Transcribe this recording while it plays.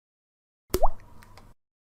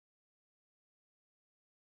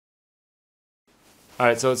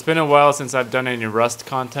Alright, so it's been a while since I've done any Rust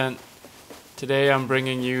content. Today I'm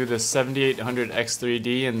bringing you the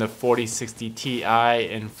 7800X3D and the 4060 Ti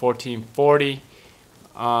in 1440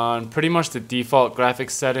 on pretty much the default graphics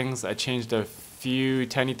settings. I changed a few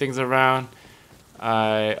tiny things around.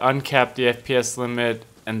 I uncapped the FPS limit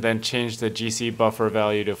and then changed the GC.Buffer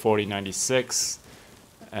value to 4096.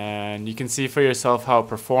 And you can see for yourself how it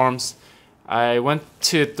performs. I went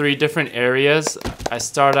to 3 different areas. I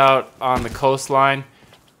start out on the Coastline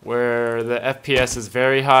where the FPS is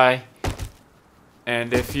very high,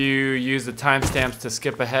 and if you use the timestamps to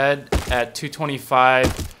skip ahead at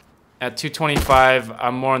 225,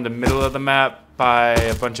 I'm more in the middle of the map by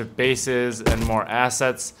a bunch of bases and more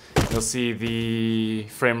assets. You'll see the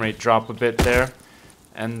frame rate drop a bit there.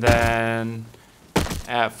 And then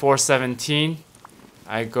at 417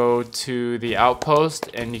 I go to the Outpost,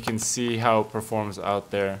 and you can see how it performs out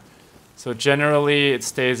there. So generally it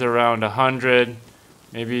stays around 100,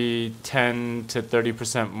 maybe 10 to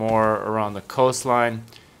 30% more around the Coastline,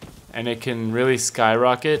 and it can really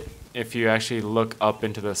skyrocket if you actually look up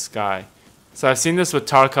into the sky. So I've seen this with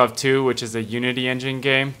Tarkov 2, which is a Unity engine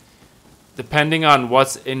game. Depending on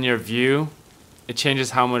what's in your view, it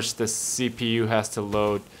changes how much the CPU has to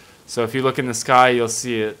load. So if you look in the sky, you'll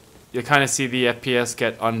kind of see the FPS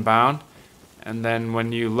get unbound, and then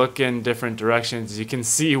when you look in different directions, you can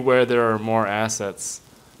see where there are more assets.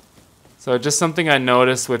 So just something I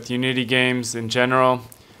noticed with Unity games in general.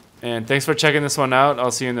 And thanks for checking this one out.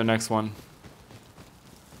 I'll see you in the next one.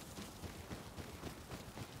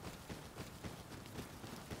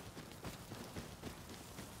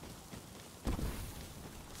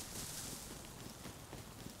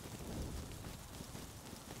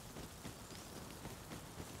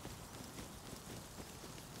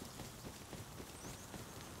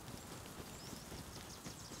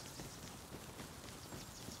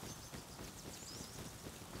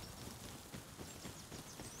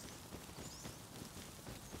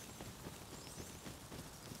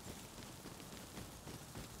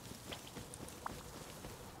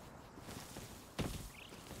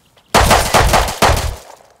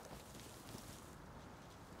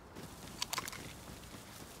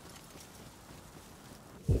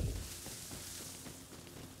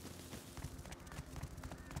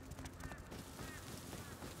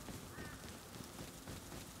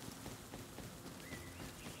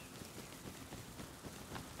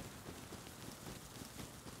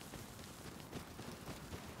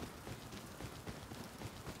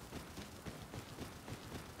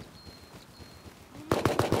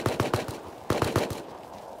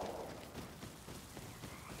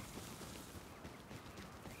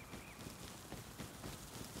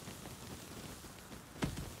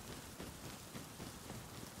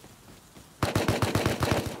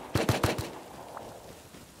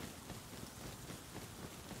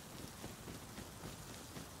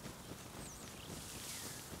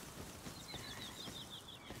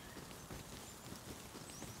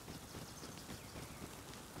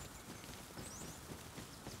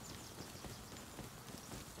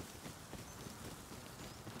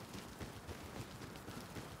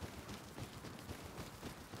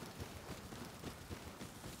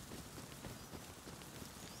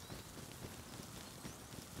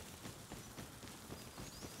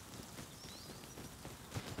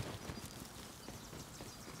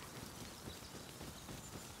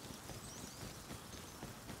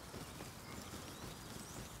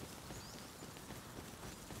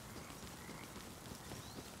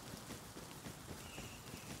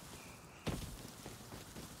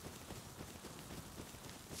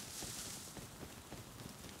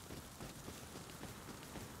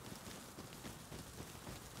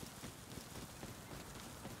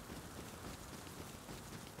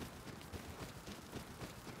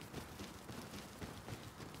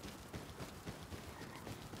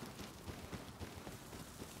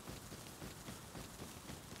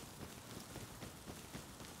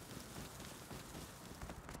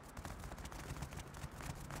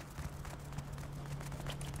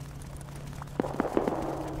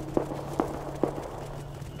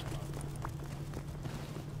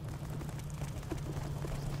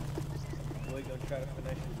 Try to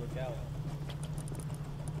finish and look out.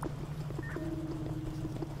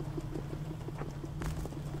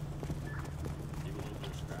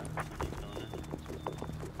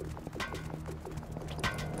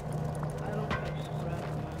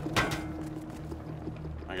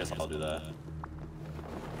 I guess I'll do that.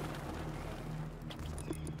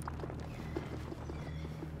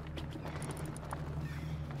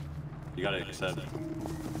 You gotta accept.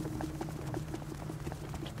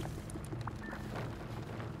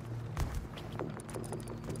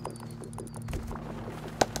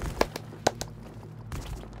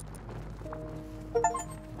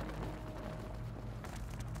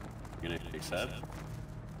 accept?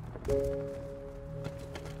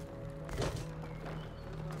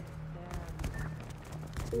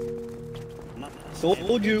 I'm not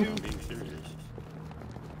Told you. I'm being serious.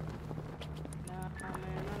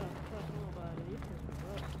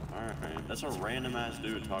 Alright, that's a random ass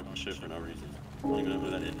dude talking shit for no reason. I don't even know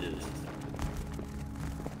who that it is.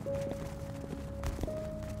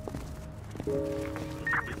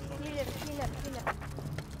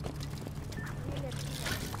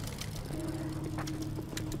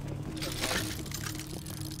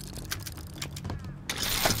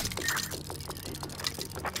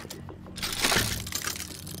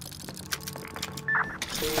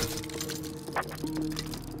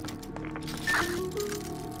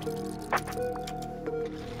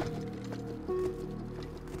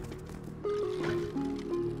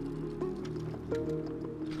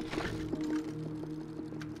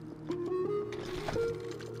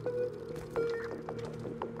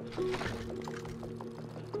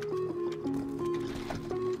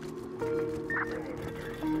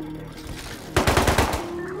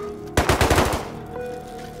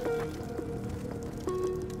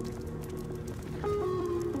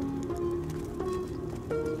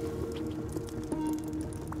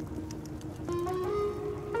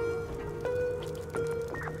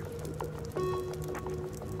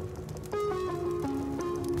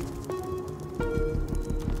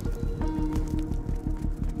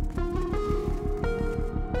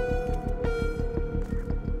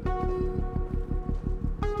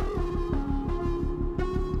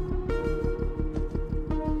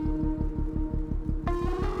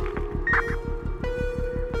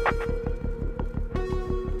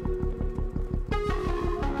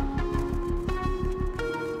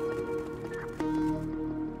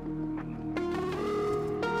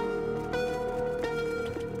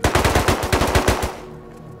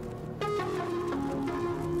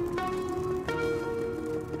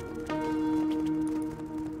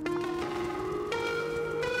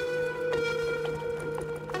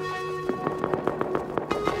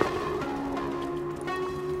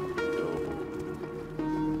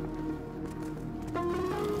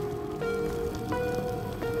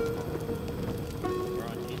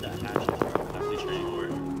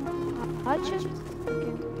 Hatchet?